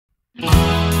Hello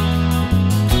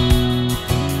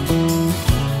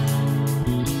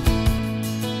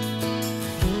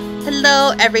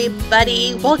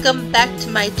everybody, welcome back to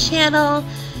my channel.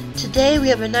 Today we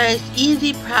have a nice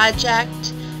easy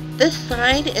project. This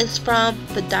sign is from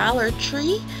the Dollar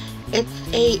Tree.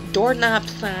 It's a doorknob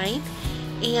sign,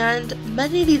 and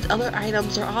many of these other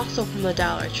items are also from the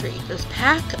Dollar Tree. This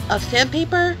pack of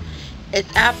sandpaper,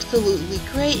 it's absolutely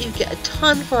great. You get a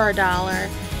ton for $1.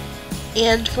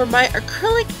 And for my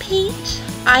acrylic paint,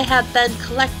 I have been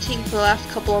collecting for the last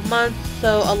couple of months,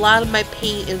 so a lot of my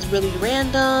paint is really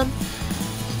random.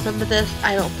 Some of this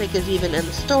I don't think is even in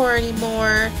the store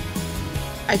anymore.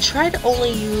 I try to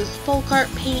only use folk art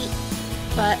paint,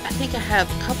 but I think I have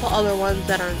a couple other ones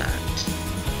that are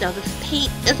not. Now this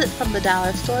paint isn't from the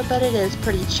dollar store, but it is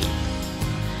pretty cheap.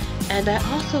 And I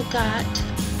also got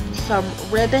some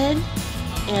ribbon,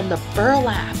 and the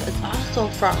burlap is also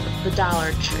from the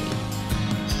Dollar Tree.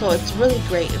 So it's really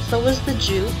great, and so is the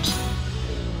jute.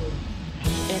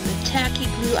 And the tacky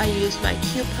glue, I used my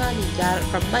coupon, you got it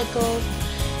from Michaels.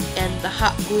 And the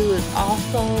hot glue is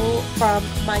also from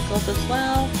Michaels as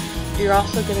well. You're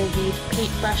also going to need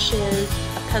paintbrushes,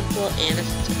 a pencil, and a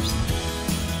scissors.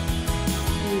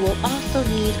 You will also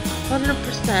need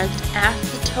 100%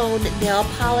 acetone nail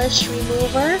polish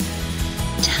remover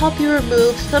to help you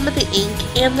remove some of the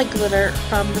ink and the glitter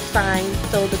from the sign,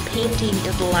 so the painting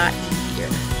is a lot easier.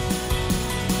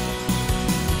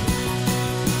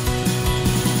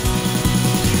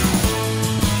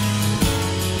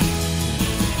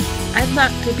 I'm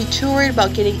not going to be too worried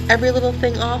about getting every little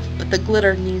thing off, but the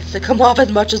glitter needs to come off as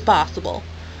much as possible.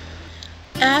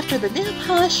 After the nail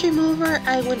polish remover,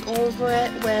 I went over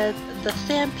it with the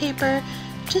sandpaper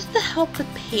just to help the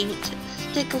paint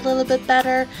stick a little bit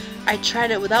better. I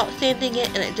tried it without sanding it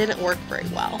and it didn't work very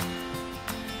well.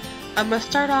 I'm going to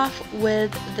start off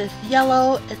with this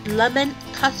yellow lemon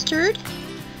custard.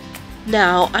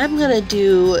 Now I'm going to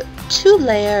do 2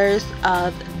 layers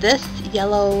of this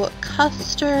yellow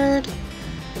custard,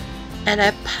 and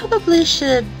I probably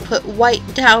should put white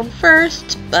down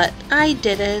first, but I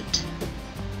didn't.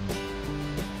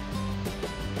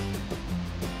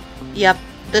 Yep,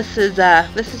 this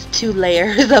is 2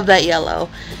 layers of that yellow.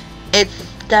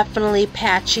 It's definitely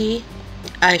patchy.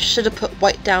 I should have put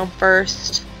white down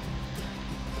first.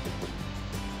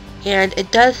 And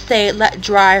it does say let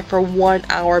dry for 1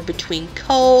 hour between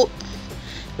coats,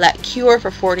 let cure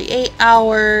for 48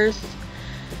 hours.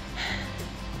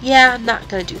 Yeah, I'm not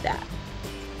going to do that.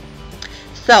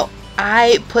 So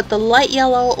I put the light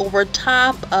yellow over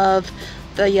top of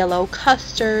the yellow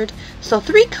custard. So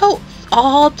 3 coats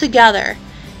all together.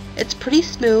 It's pretty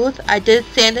smooth. I did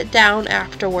sand it down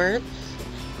afterwards.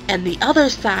 And the other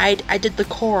side, I did the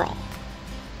coral.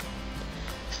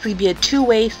 This will be a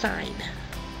 2-way sign.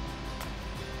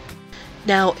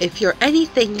 Now, if you're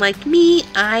anything like me,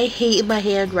 I hate my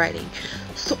handwriting.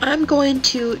 So I'm going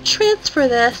to transfer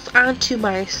this onto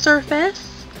my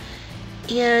surface.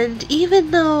 And even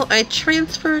though I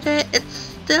transferred it, it's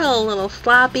still a little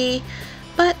sloppy,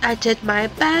 but I did my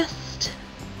best.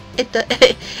 It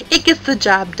gets the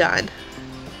job done.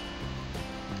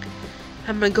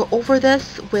 I'm going to go over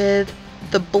this with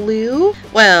the blue.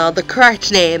 Well, the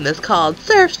correct name is called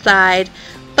Surfside,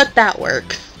 but that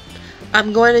works.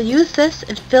 I'm going to use this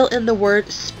and fill in the word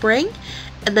spring,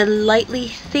 and then lightly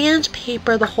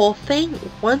sandpaper the whole thing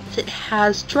once it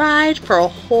has dried for a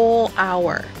whole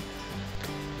hour.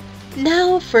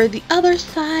 Now for the other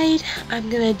side, I'm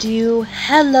going to do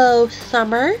Hello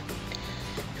Summer.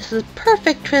 This is a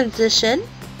perfect transition.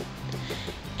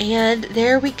 And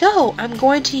there we go. I'm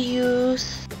going to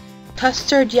use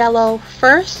custard yellow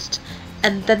first,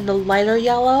 and then the lighter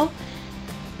yellow.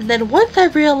 And then once I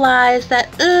realized that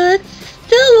it's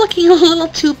still looking a little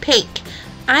too pink,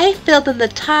 I filled in the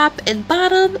top and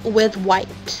bottom with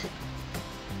white.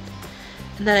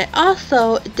 And then I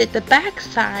also did the back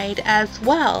side as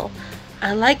well.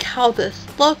 I like how this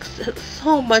looks. It's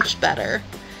so much better.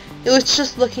 It was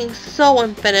just looking so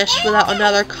unfinished without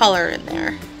another color in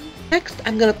there. Next,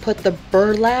 I'm going to put the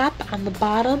burlap on the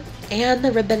bottom and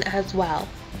the ribbon as well.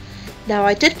 Now,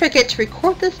 I did forget to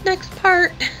record this next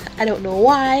part. I don't know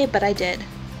why, but I did.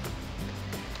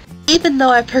 Even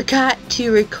though I forgot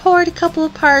to record a couple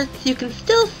of parts, you can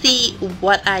still see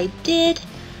what I did.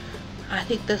 I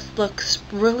think this looks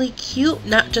really cute,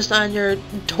 not just on your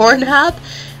doorknob,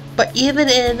 but even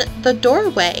in the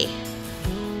doorway.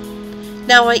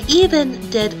 Now I even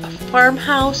did a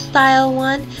farmhouse style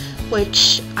one,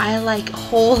 which I like a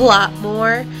whole lot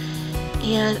more,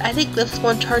 and I think this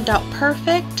one turned out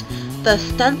perfect. The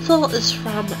stencil is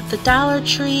from the Dollar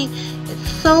Tree. It's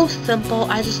so simple.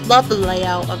 I just love the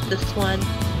layout of this one.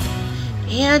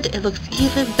 and it looks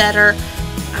even better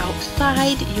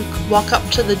outside. You can walk up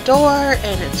to the door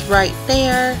and it's right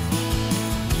there.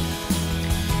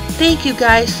 Thank you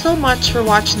guys so much for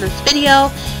watching this video,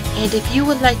 and if you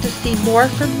would like to see more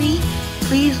from me,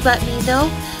 please let me know.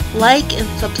 Like and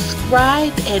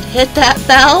subscribe and hit that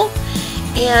bell,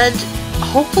 and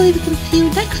hopefully we can see you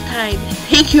next time.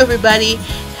 Thank you everybody.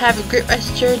 Have a great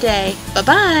rest of your day.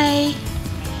 Bye-bye.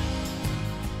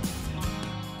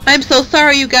 I'm so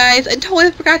sorry you guys, I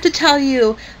totally forgot to tell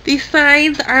you. These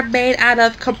signs are made out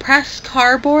of compressed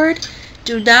cardboard.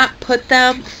 Do not put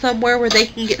them somewhere where they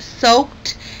can get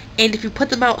soaked. And if you put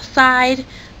them outside,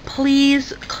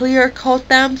 please clear coat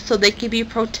them so they can be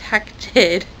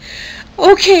protected.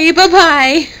 Okay,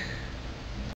 bye-bye.